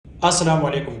Assalamu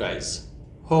alaikum guys.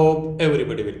 Hope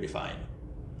everybody will be fine.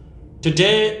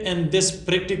 Today in this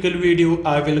practical video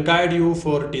I will guide you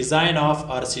for design of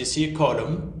RCC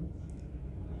column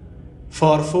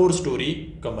for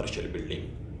 4-story commercial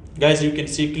building. Guys, you can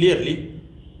see clearly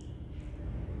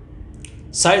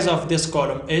size of this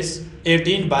column is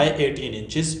 18 by 18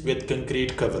 inches with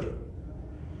concrete cover.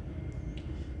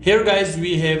 Here guys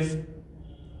we have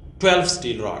 12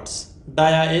 steel rods.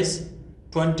 Dia is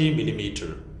 20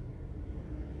 millimeter.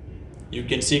 You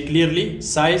can see clearly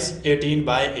size 18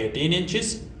 by 18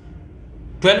 inches,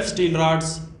 12 steel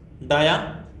rods,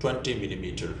 dia 20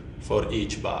 millimeter for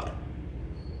each bar.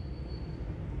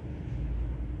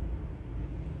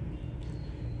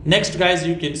 Next guys,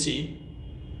 you can see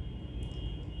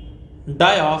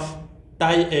die of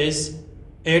tie is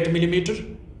 8 millimeter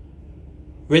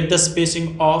with the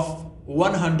spacing of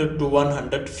 100 to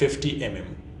 150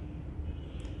 mm.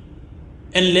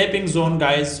 In lapping zone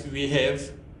guys, we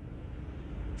have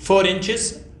 4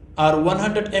 inches or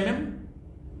 100 mm.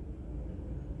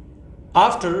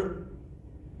 After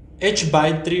h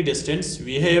by 3 distance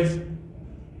we have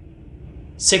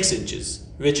 6 inches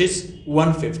which is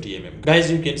 150 mm.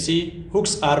 Guys, you can see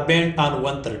hooks are bent on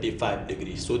 135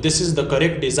 degrees. So this is the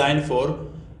correct design for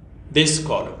this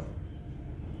column.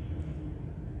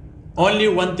 Only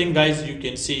one thing guys, you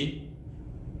can see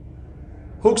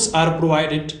hooks are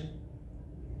provided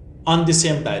on the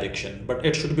same direction, but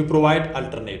it should be provided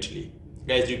alternately.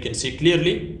 Guys, you can see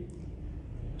clearly.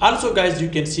 Also guys, you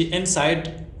can see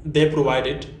inside they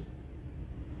provided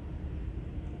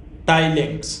tie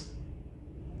lengths.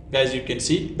 Guys, you can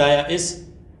see dia is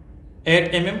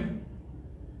 8 mm.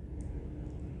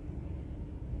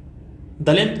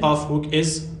 The length of hook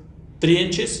is 3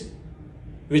 inches,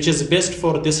 which is best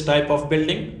for this type of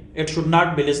building. It should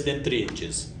not be less than 3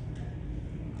 inches.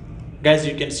 Guys,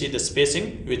 you can see the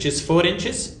spacing which is 4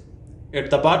 inches at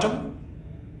the bottom.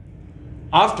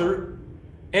 After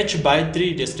h by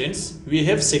 3 distance we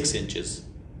have 6 inches,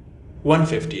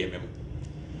 150 mm.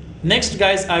 Next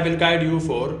guys, I will guide you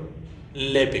for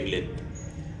lapping length.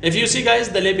 If you see guys,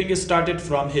 the lapping is started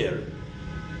from here.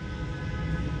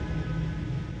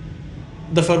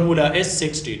 The formula is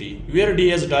 6TD, where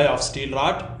D is die of steel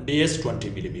rod, D is 20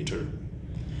 millimeter.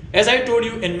 As I told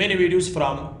you in many videos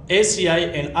from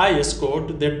ACI and IS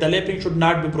code that the lapping should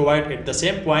not be provided at the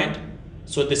same point.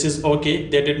 So this is okay,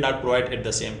 they did not provide at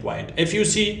the same point. If you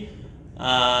see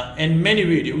in many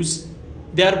videos,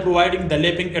 they are providing the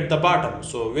lapping at the bottom,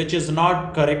 so which is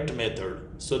not correct method.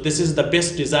 So this is the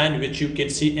best design which you can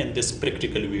see in this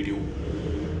practical video.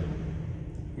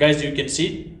 Guys, you can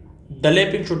see the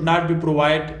lapping should not be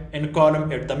provided in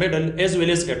column at the middle as well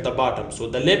as at the bottom. So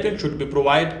the lapping should be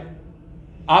provided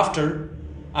after,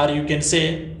 or you can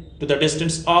say to the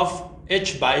distance of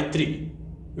h by 3,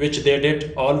 which they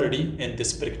did already in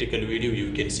this practical video.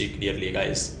 You can see clearly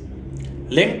guys.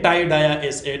 Length tie dia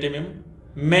is 8 mm.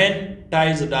 Main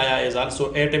ties dia is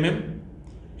also 8 mm.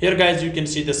 Here guys, you can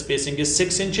see the spacing is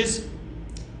 6 inches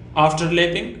after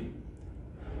lapping.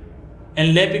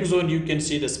 In lapping zone you can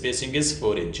see the spacing is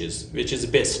 4 inches, which is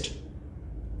best.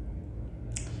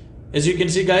 As you can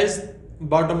see guys,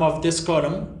 bottom of this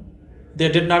column they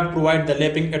did not provide the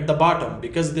lapping at the bottom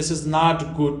because this is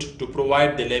not good to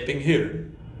provide the lapping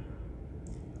here.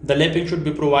 The lapping should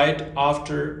be provided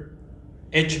after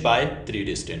h by 3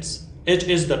 distance. H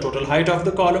is the total height of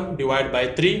the column, divided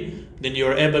by 3, then you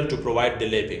are able to provide the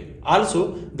lapping.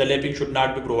 Also, the lapping should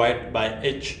not be provided by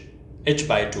h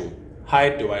by 2,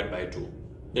 height divided by 2.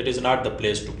 That is not the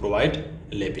place to provide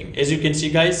lapping. As you can see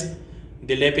guys,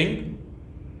 the lapping,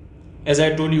 as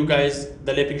I told you guys,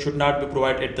 the lapping should not be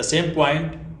provided at the same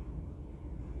point.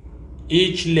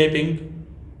 Each lapping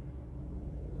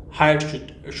height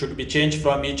should be changed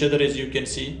from each other, as you can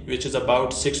see, which is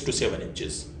about 6 to 7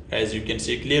 inches. As you can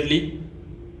see clearly,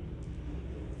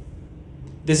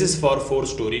 this is for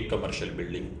 4-story commercial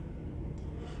building.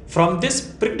 From this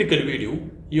practical video,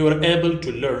 you are able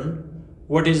to learn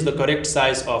what is the correct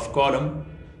size of column.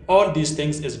 All these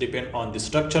things is depend on the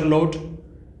structure load.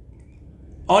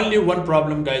 Only one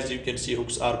problem guys, you can see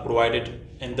hooks are provided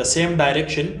in the same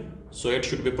direction, so it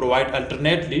should be provided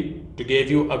alternately to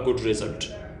give you a good result.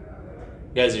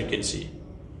 Guys, you can see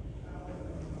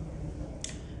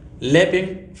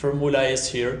lapping formula is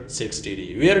here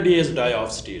 6TD, where D is die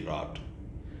of steel rod.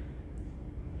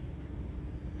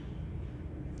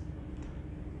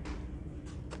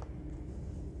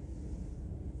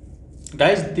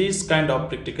 Guys, this kind of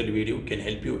practical video can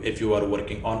help you if you are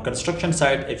working on construction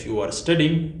site, if you are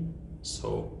studying.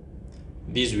 So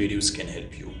these videos can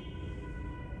help you.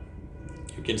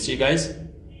 You can see guys,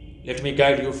 let me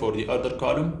guide you for the other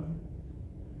column.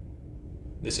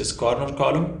 This is corner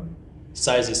column.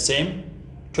 Size is same.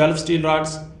 12 steel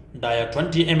rods, dia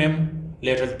 20 mm,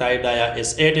 lateral tie dia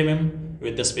is 8 mm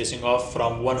with the spacing of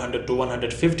from 100 to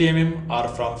 150 mm or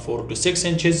from 4 to 6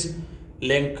 inches.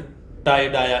 Link tie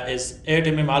dia is 8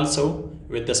 mm also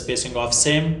with the spacing of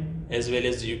same, as well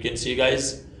as you can see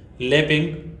guys,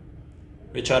 lapping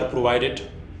which are provided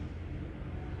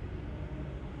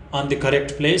on the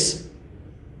correct place,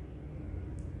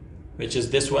 which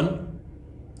is this one.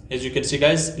 As you can see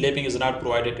guys, lapping is not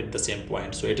provided at the same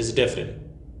point, so it is different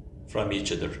from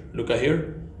each other. Look at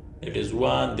here, it is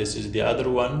one, this is the other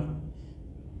one.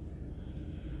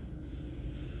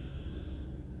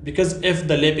 Because if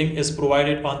the lapping is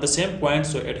provided on the same point,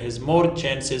 so it has more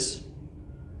chances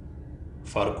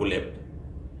for collapse.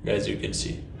 Guys, you can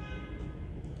see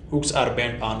hooks are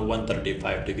bent on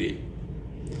 135 degree.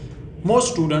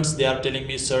 Most students, they are telling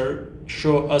me, sir,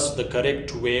 show us the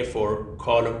correct way for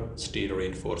column steel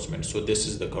reinforcement. So this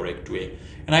is the correct way,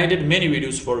 and I did many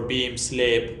videos for beam,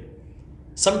 slab.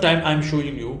 Sometimes I'm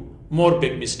showing you more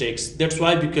big mistakes. That's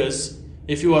why, because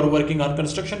if you are working on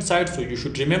construction site, so you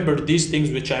should remember these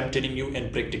things which I'm telling you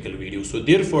in practical videos. So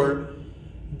therefore,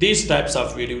 these types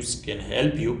of videos can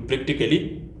help you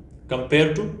practically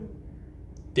compared to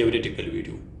theoretical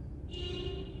video.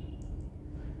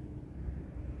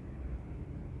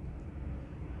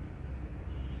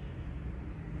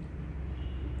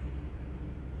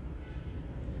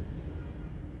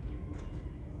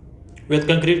 With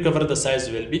concrete cover, the size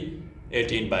will be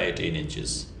 18 by 18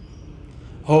 inches.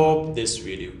 Hope this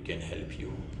video can help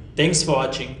you. Thanks for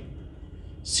watching.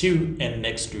 See you in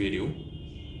next video.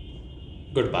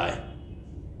 Goodbye.